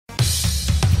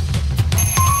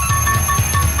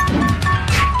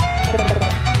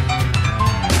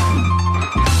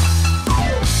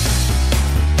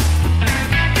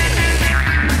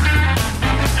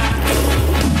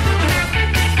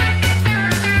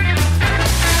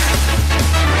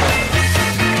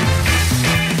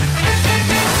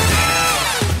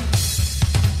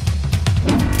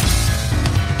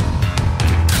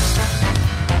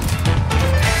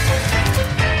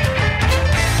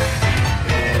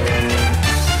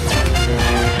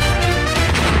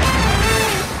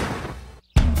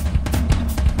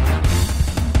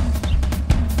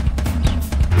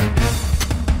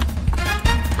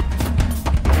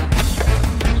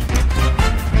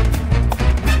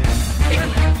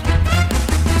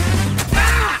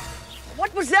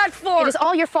It is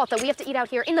all your fault that we have to eat out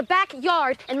here in the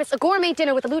backyard and miss a gourmet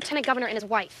dinner with the lieutenant governor and his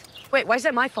wife. Wait, why is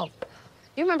that my fault?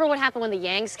 You remember what happened when the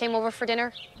Yangs came over for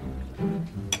dinner?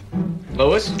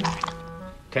 Louis,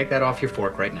 take that off your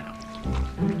fork right now.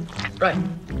 Right.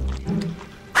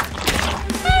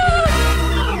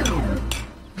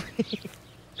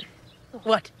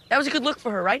 What? That was a good look for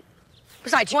her, right?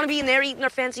 Besides, you want to be in there eating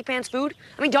our fancy pants food?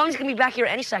 I mean, Donnie's going to be back here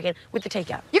any second with the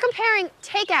takeout. You're comparing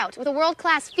takeout with a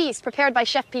world-class feast prepared by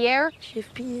Chef Pierre?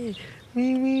 Chef Pierre,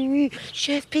 oui, oui, oui.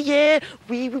 Chef Pierre,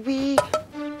 oui, oui, oui.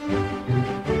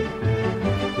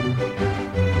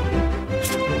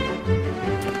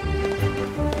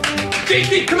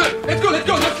 Davey, come on, let's go, no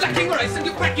slacking or I send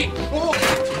you packing. Oh,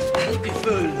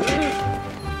 beautiful.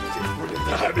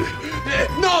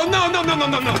 No,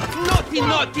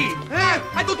 naughty.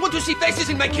 I don't want to see faces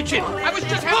in my kitchen. I was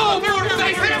just... Oh, more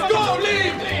faces, go,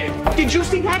 leave. Did you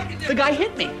see that? The guy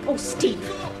hit me. Oh, Steve,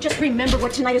 just remember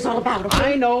what tonight is all about,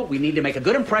 okay? I know. We need to make a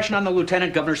good impression on the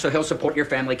lieutenant governor so he'll support your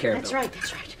family care bill. That's right,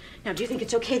 that's right. Now, do you think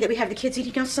it's okay that we have the kids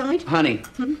eating outside? Honey,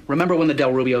 remember when the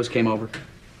Del Rubios came over?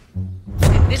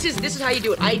 This is how you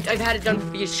do it. I've had it done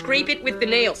for you. Scrape it with the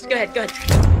nails. Go ahead.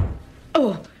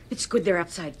 Oh, it's good they're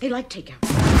outside. They like takeout.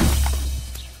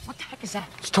 What the heck is that?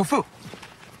 It's tofu.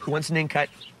 Who wants an in cut?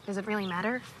 Does it really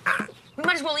matter? We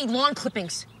might as well eat lawn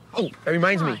clippings. Oh, that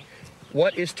reminds me.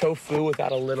 What is tofu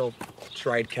without a little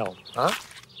dried kelp, huh?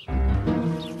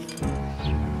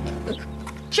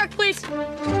 Check, please.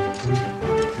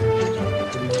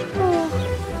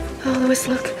 Oh, Louis,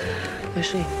 look. Let's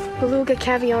see. Beluga,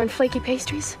 caviar, and flaky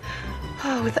pastries.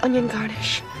 Oh, with onion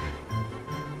garnish.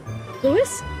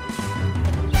 Louis?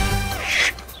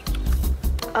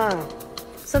 Oh,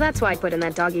 so that's why I put in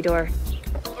that doggy door.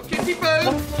 Okay, people,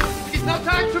 it's now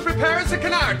time to prepare the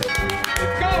canard.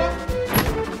 Let's go.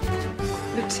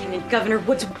 Lieutenant Governor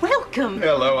Woods, welcome.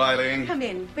 Hello, Eileen. Come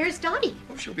in. Where's Dottie?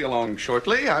 Oh, she'll be along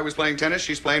shortly. I was playing tennis.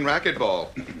 She's playing racquetball.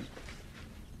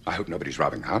 I hope nobody's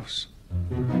robbing the house.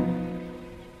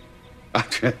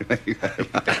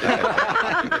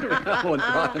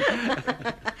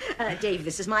 Dave,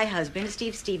 this is my husband,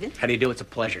 Steve Stevens. How do you do? It's a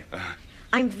pleasure.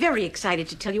 I'm very excited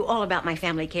to tell you all about my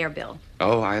family care bill.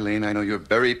 Oh, Eileen, I know you're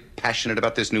very passionate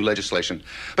about this new legislation.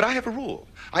 But I have a rule.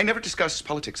 I never discuss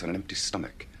politics on an empty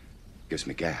stomach. Gives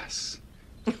me gas.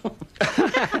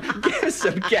 Give us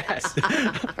some gas.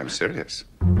 I'm serious.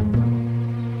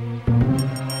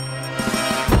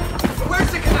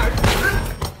 Where's the canard?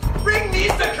 Bring me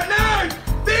the canard!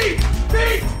 Beat!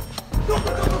 Go!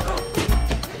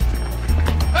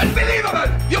 Unbelievable!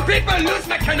 You people lose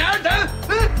my canard, huh?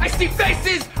 I see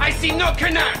faces, I see no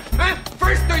canard, huh?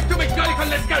 First there's too much garlic on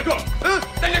l'escargot, huh?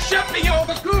 Then the champignon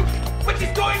overcooked. What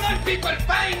is going on, people?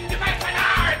 Find my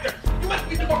canard! You want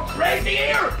me to go crazy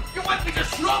here? You want me to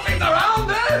shove it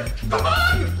around, huh? Come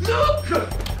on, look!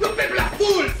 You people are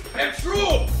fools! I'm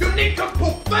through! You need to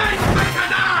find my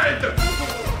canard!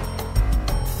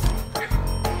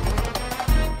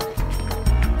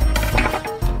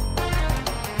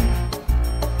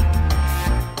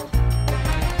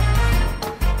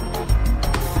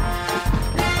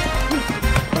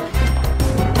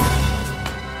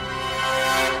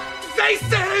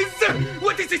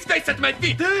 What is this face at my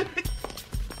feet?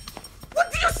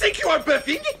 What do you think you are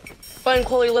buffing? Fine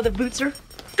quality leather boots, sir.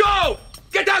 Go!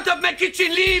 Get out of my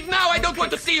kitchen! Leave now! I don't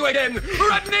want to see you again!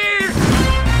 Rodney!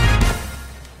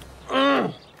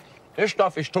 This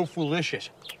stuff is tofu-licious.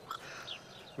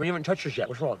 We haven't touched this yet.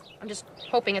 What's wrong? I'm just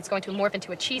hoping it's going to morph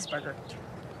into a cheeseburger.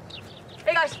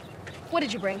 Hey, guys. What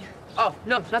did you bring? Oh,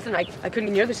 no, nothing. I couldn't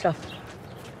get near the stuff.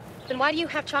 Then why do you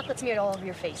have chocolate smeared all over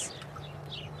your face?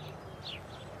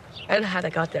 I don't know how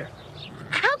that got there.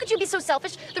 How could you be so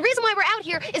selfish? The reason why we're out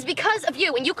here is because of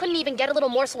you, and you couldn't even get a little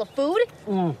morsel of food?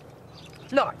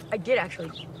 No, I did,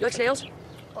 actually. You like snails?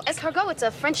 Well, escargot, it's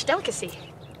a French delicacy.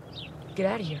 Get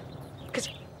out of here. Because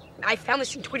I found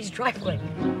this in Twitty's driveway.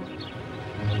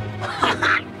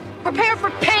 Prepare for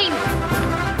pain!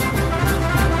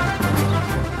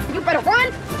 You better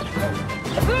run!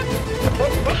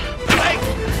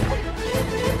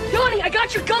 Donnie, I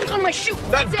got your gunk on my shoe!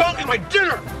 That gunk is my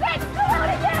dinner!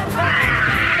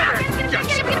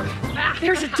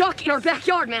 There's a duck in our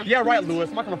backyard, man. Yeah, right, Louis.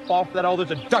 I'm not gonna fall for that. Oh,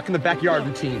 there's a duck in the backyard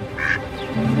routine.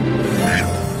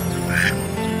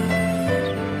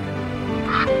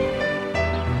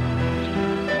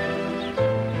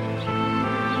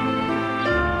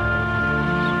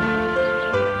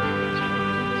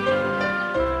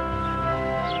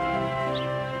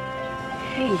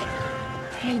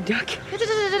 Hey, duck.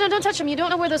 Don't touch him. You don't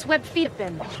know where those webbed feet have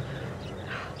been.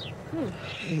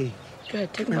 Hey, Go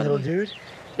ahead, take my my little dude.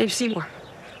 Name's Seymour. How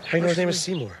do you know his name is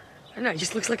Seymour? I don't know, he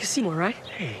just looks like a Seymour, right?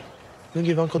 Hey, gonna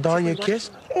give Uncle Donnie a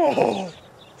kiss? Oh!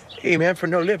 Hey, man, for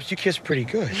no lips, you kiss pretty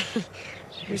good.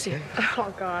 Here's it.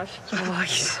 Oh, gosh. Oh,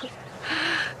 yes.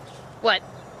 What?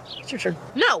 It's your turn.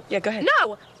 No. Yeah, go ahead.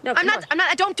 No. No, I'm not.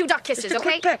 I don't do duck kisses, Just a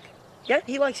okay? quick peck. Yeah,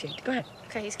 he likes you. Go ahead.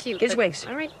 Okay, he's cute. Get his but- wings.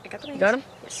 All right, I got the wings. Got him?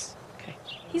 Yes. Okay.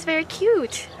 He's very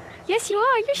cute. Yes, you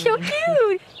are. You're so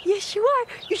cute. Yes, you are.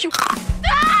 You're so.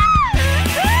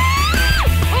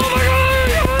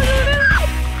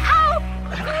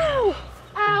 Ow!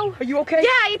 Ow! Are you okay? Yeah,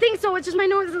 I think so. It's just my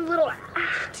nose is a little.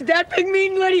 Did that big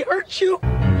mean lady hurt you?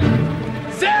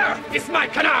 There is my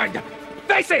canard!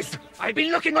 Faces! I've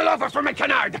been looking all over for my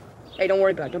canard! Hey, don't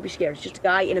worry about it. Don't be scared. It's just a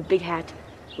guy in a big hat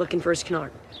looking for his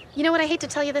canard. You know what? I hate to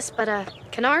tell you this, but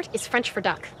canard is French for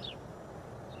duck.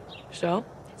 So?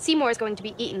 Seymour is going to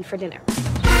be eaten for dinner.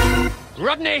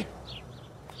 Rodney!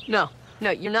 No,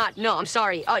 you're not. No, I'm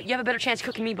sorry. You have a better chance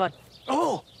cooking me, bud.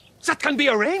 Oh, that can be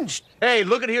arranged. Hey,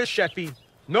 look at here, Sheffy.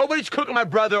 Nobody's cooking my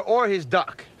brother or his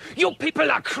duck. You people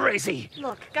are crazy.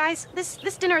 Look, guys, this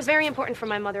dinner is very important for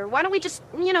my mother. Why don't we just,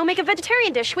 make a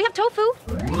vegetarian dish? We have tofu.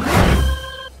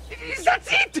 Is that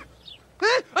it?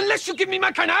 Huh? Unless you give me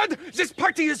my canard, this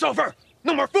party is over.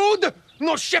 No more food,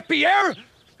 no Chef Pierre,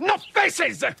 no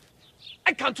faces.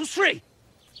 I count to 3.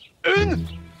 1,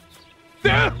 2,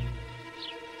 3.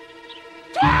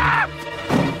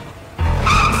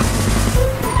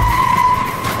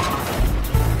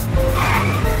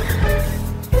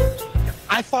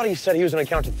 I thought he said he was gonna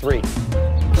count to 3.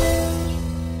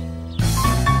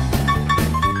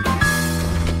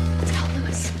 Tell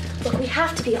Louis. Look, we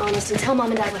have to be honest and tell Mom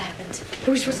and Dad what happened.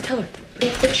 Who are we supposed to tell her?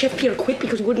 That Chef Pierre quit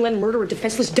because we wouldn't let him murder a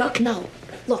defenseless duck? No.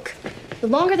 Look, the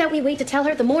longer that we wait to tell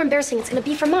her, the more embarrassing it's going to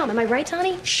be for Mom. Am I right,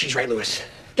 Tony? She's right, Louis.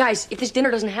 Guys, if this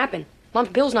dinner doesn't happen, Mom's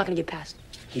bill's not gonna get passed.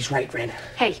 He's right, Ren.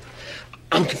 Hey.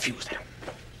 I'm confused.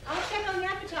 I'll check on the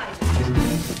appetizer.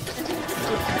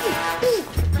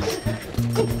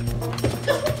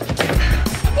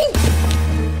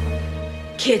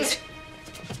 Kids,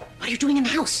 what are you doing in the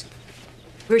house?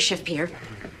 Where's Chef Pierre?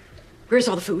 Where's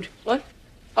all the food? What?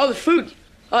 Oh, the food.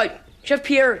 Chef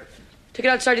Pierre took it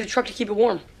outside of the truck to keep it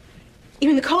warm. You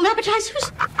mean the cold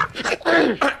appetizers?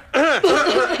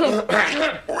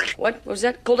 What was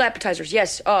that? Cold appetizers,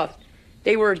 yes.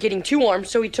 They were getting too warm,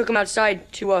 so he took them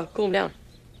outside to cool them down.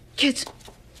 Kids,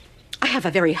 I have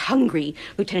a very hungry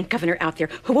lieutenant governor out there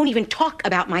who won't even talk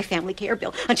about my family care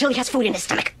bill until he has food in his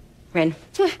stomach. Ren,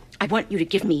 I want you to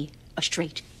give me a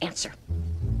straight answer.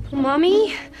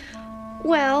 Mommy?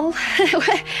 Well...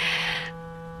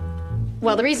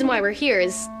 well, the reason why we're here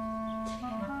is...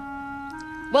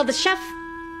 Well, the chef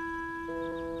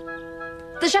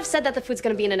said that the food's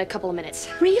gonna be in a couple of minutes.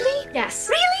 Really? Yes.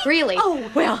 Really? Really.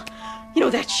 Oh, well,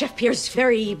 that Chef Pierre's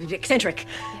very eccentric.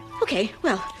 Okay,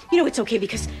 well, it's okay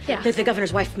because Yeah. the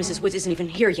governor's wife, Mrs. Woods, isn't even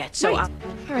here yet, so... Right.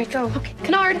 All right, go. Okay.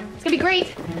 Canard, it's gonna be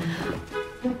great.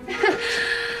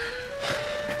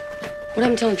 What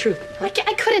happened to telling the truth? I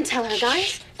couldn't tell her,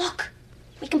 guys. Look,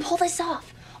 we can pull this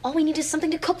off. All we need is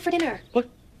something to cook for dinner. What?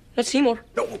 That's Seymour.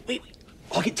 No, wait.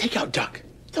 I'll get takeout duck.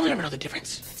 They'll never know the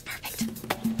difference. It's perfect.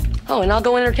 Oh, and I'll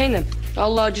go entertain them.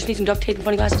 I'll just need some duct tape and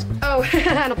funny glasses. Oh,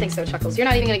 I don't think so, Chuckles. You're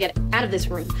not even gonna get out of this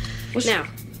room. Now,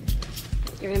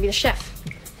 you're gonna be the chef.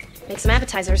 Make some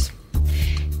appetizers.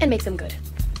 And make them good.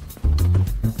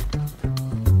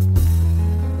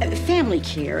 Family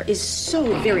care is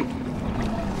so very...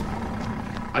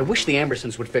 I wish the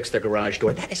Ambersons would fix their garage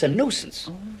door. That is a nuisance.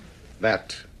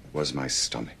 That was my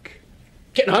stomach.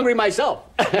 Getting hungry myself.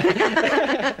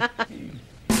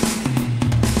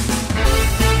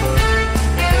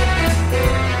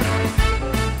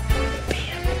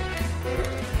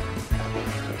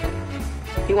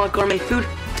 You want gourmet food?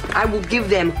 I will give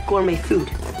them gourmet food.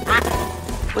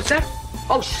 What's that?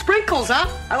 Oh, sprinkles, huh?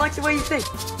 I like the way you think.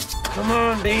 Come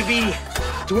on, baby.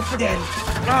 Do it for Daddy.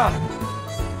 Ah.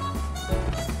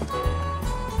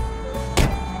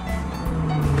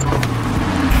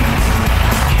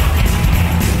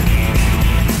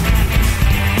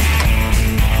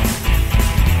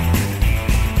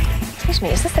 Excuse me,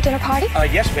 is this the dinner party?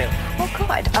 Yes, ma'am. Oh,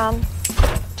 good.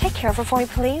 Take care of her for me,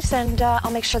 please, and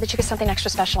I'll make sure that you get something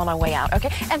extra special on my way out, okay?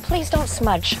 And please don't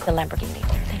smudge the Lamborghini.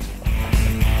 Thank you.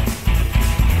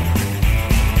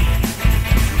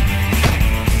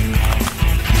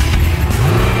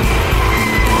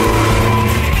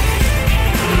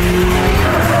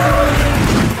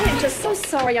 I'm just so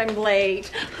sorry I'm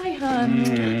late. Hi, hon.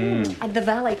 And the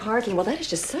valet parking, well, that is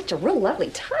just such a real lovely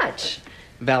touch.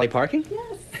 Valley parking?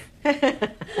 Yes.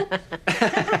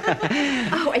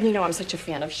 Oh, and I'm such a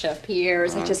fan of Chef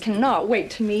Pierre's. I just cannot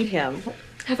wait to meet him.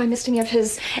 Have I missed any of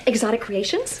his exotic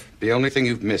creations? The only thing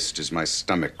you've missed is my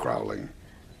stomach growling.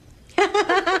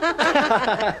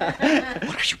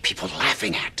 What are you people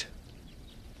laughing at?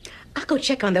 I'll go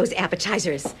check on those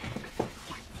appetizers.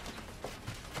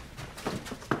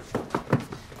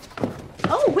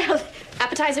 Oh, well.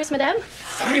 Appetizers, madame?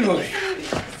 Finally!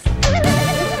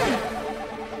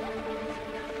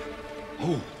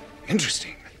 Oh,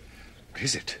 interesting. What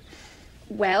is it?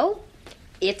 Well,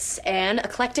 it's an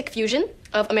eclectic fusion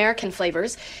of American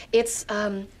flavors. It's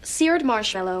seared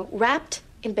marshmallow wrapped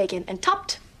in bacon and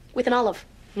topped with an olive.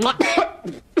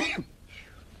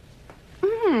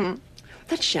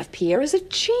 That Chef Pierre is a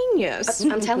genius.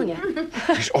 I'm telling you.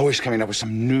 He's always coming up with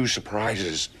some new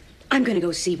surprises. I'm going to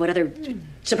go see what other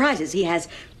surprises he has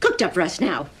cooked up for us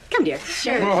now. Come, dear.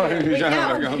 Sure.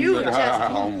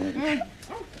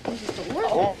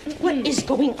 What is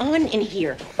going on in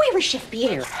here? Where is Chef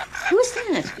Pierre? Who is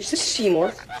that? Is this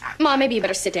Seymour? Mom, maybe you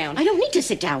better sit down. I don't need to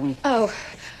sit down. Oh,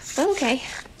 okay.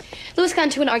 Louis got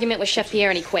into an argument with Chef Pierre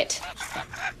and he quit.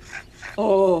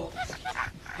 Oh.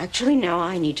 Actually, now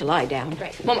I need to lie down.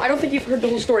 Right. Mom, I don't think you've heard the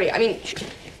whole story. I mean,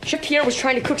 Chef Pierre was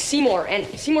trying to cook Seymour, and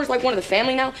Seymour's like one of the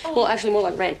family now. Well, actually, more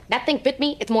like Ren. That thing bit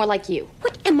me. It's more like you.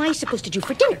 What am I supposed to do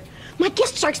for dinner? My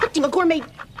guests are expecting a gourmet...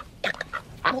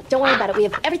 Well, don't worry about it. We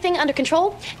have everything under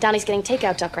control. Donnie's getting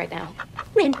takeout duck right now.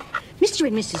 Ren, Mr.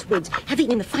 and Mrs. Woods have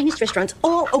eaten in the finest restaurants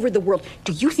all over the world.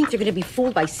 Do you think they're going to be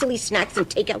fooled by silly snacks and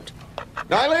takeout?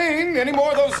 Eileen, any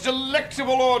more of those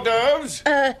delectable hors d'oeuvres?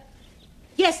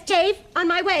 Yes, Dave, on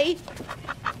my way.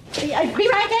 I'll be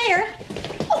right there.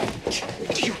 Oh,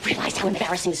 do you realize how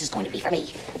embarrassing this is going to be for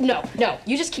me? No.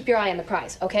 You just keep your eye on the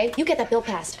prize, okay? You get that bill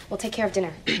passed. We'll take care of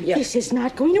dinner. Yeah. This is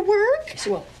not going to work. Yes,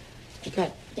 it will.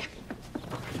 Good. Yeah.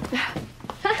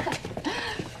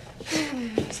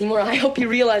 Seymour, I hope you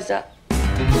realize that.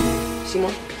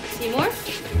 Seymour? Seymour?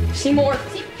 Seymour?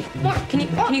 Seymour? Can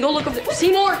you go look up there?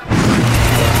 Seymour!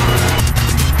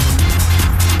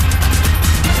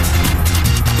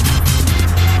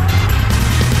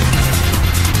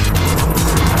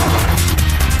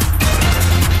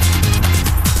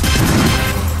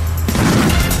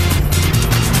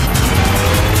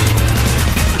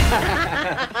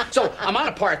 So, I'm on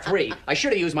a par 3. I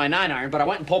should have used my 9-iron, but I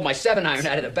went and pulled my 7-iron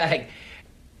out of the bag.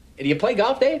 Do you play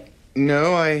golf, Dave?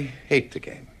 No, I hate the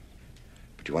game.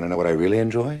 But you want to know what I really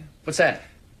enjoy? What's that?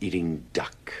 Eating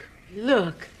duck.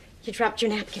 Look, you dropped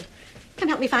your napkin. Come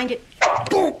help me find it.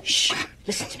 Shh.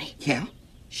 Listen to me. Yeah?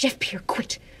 Chef Pierre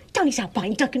quit. Donnie's out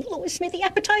buying Duck and Louis made the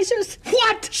appetizers.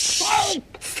 What? Shh.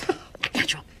 Act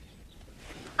natural.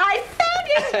 I found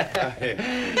it!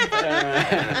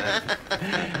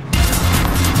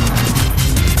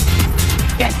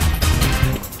 Yes.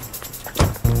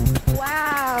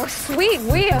 Wow, sweet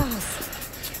wheels.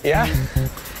 Yeah?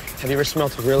 Have you ever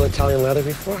smelled real Italian leather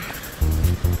before?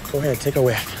 Go ahead, take a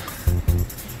whiff.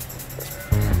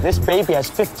 This baby has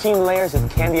 15 layers of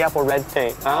candy apple red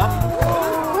paint,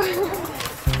 huh?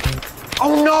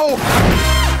 Oh, no!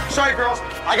 Sorry, girls.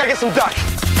 I gotta get some duck.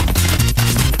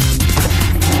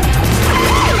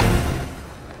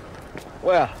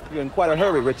 Well, you're in quite a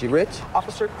hurry, Richie Rich.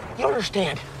 Officer, you don't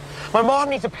understand. My mom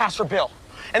needs to pass her bill.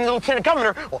 And the lieutenant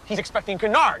governor, well, he's expecting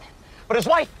Kennard. But his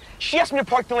wife, she asked me to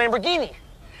park the Lamborghini.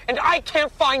 And I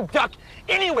can't find duck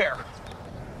anywhere.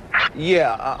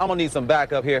 Yeah, I'm gonna need some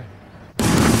backup here.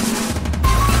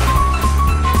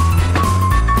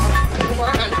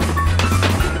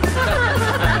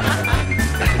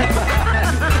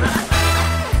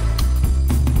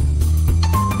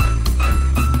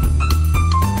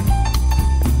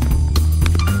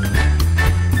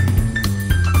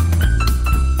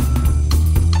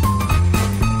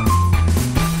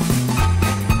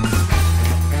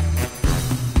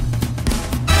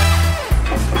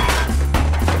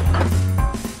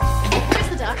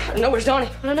 No, where's Donnie?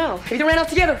 I don't know. Maybe they ran out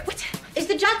together. What? Is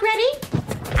the duck ready?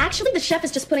 Actually, the chef is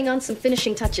just putting on some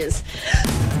finishing touches.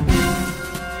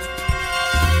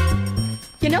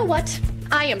 You know what?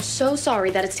 I am so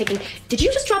sorry that it's taking... Did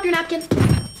you just drop your napkin?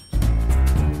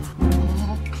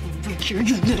 Oh, come back here,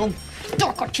 you little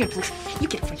duck. I can't believe you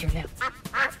get it for here now.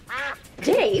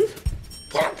 Dave?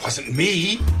 Well, it wasn't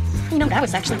me. You know what? I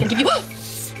was actually going to give you...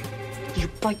 You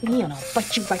bite me and I'll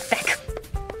bite you right back.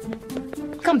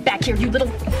 Come back here, you little...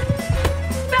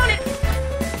 Found it!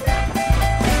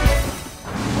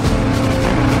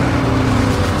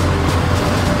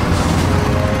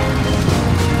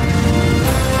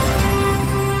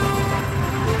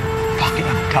 Pocket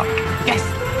of duck. Yes,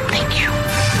 thank you.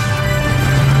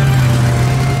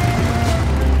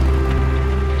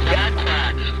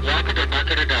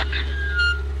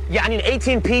 Yeah, I need an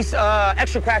 18-piece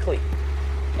extra crackly.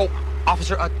 Oh,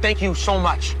 officer, thank you so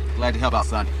much. Glad to help out,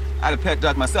 son. I had a pet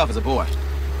duck myself as a boy.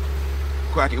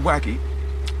 Quacky Wacky.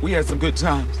 We had some good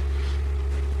times.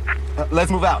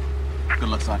 Let's move out. Good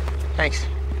luck, son. Thanks.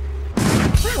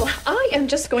 Well, I am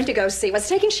just going to go see what's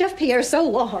taking Chef Pierre so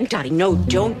long. Dottie, no,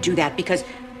 don't do that because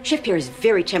Chef Pierre is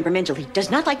very temperamental. He does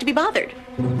not like to be bothered.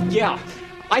 Yeah.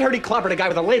 I heard he clobbered a guy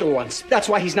with a ladle once. That's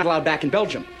why he's not allowed back in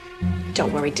Belgium.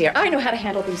 Don't worry, dear. I know how to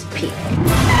handle these people.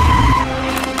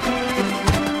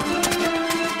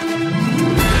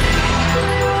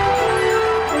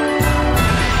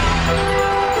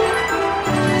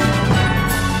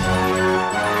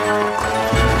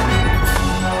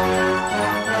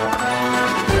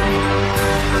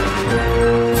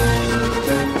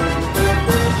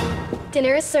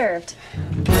 Dinner is served.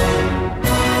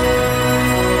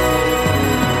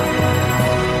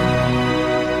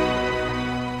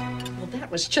 That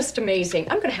was just amazing.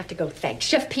 I'm going to have to go thank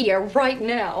Chef Pierre right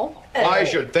now. I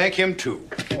should thank him, too.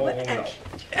 Best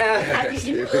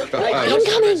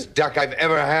duck I've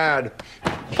ever had.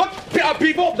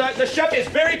 People, the chef is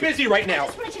very busy right now. I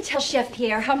just wanted to tell Chef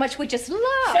Pierre how much we just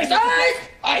love.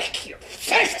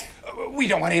 We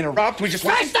don't want to interrupt. We just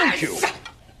want to thank you.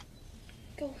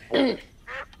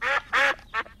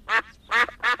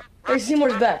 Hey,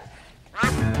 Seymour's back.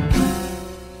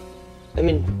 I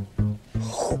mean,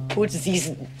 who puts this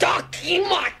duck in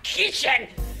my kitchen?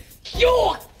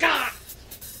 Your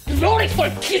glorious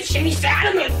kitchen is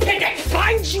animal pit that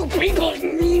finds you people.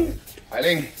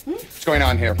 Eileen, what's going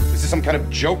on here? Is this some kind of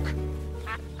joke?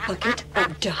 Bucket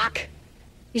of duck.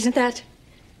 Isn't that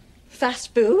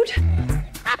fast food?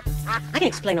 I can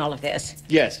explain all of this.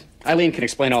 Yes, Eileen can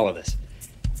explain all of this.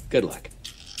 Good luck.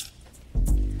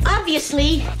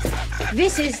 Obviously,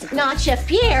 this is not Chef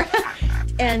Pierre.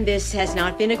 And this has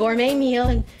not been a gourmet meal.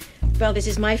 And, well, this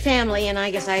is my family, and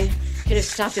I guess I should have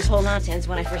stopped this whole nonsense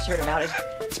when I first heard about it.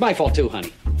 It's my fault, too,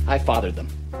 honey. I fathered them.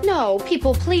 No,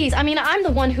 people, please. I mean, I'm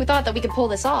the one who thought that we could pull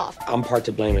this off. I'm part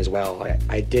to blame as well.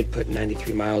 I did put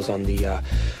 93 miles on the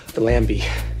Lambie.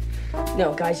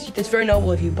 No, guys, it's very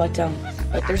noble of you, but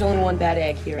there's only one bad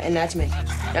egg here, and that's me.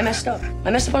 I messed up. I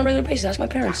messed up on a regular basis. That's my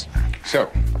parents. So,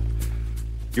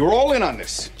 you were all in on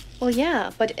this. Well, yeah,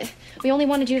 but we only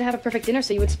wanted you to have a perfect dinner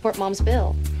so you would support Mom's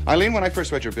bill. Eileen, when I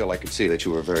first read your bill, I could see that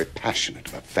you were very passionate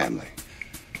about family.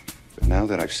 But now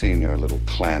that I've seen your little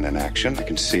plan in action, I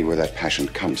can see where that passion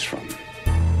comes from.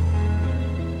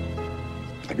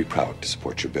 I'd be proud to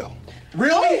support your bill.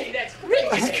 Really? That's really.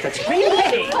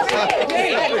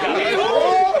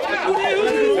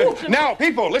 Now,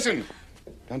 people, listen.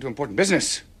 Down to important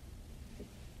business.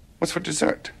 What's for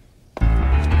dessert?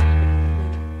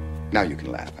 Now you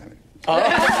can laugh.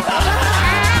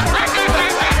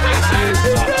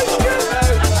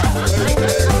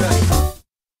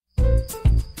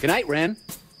 Good night, Ren.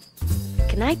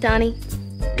 Good night, Donnie.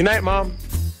 Good night, Mom.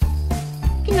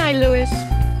 Good night, Louis.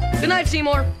 Good night,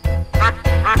 Seymour.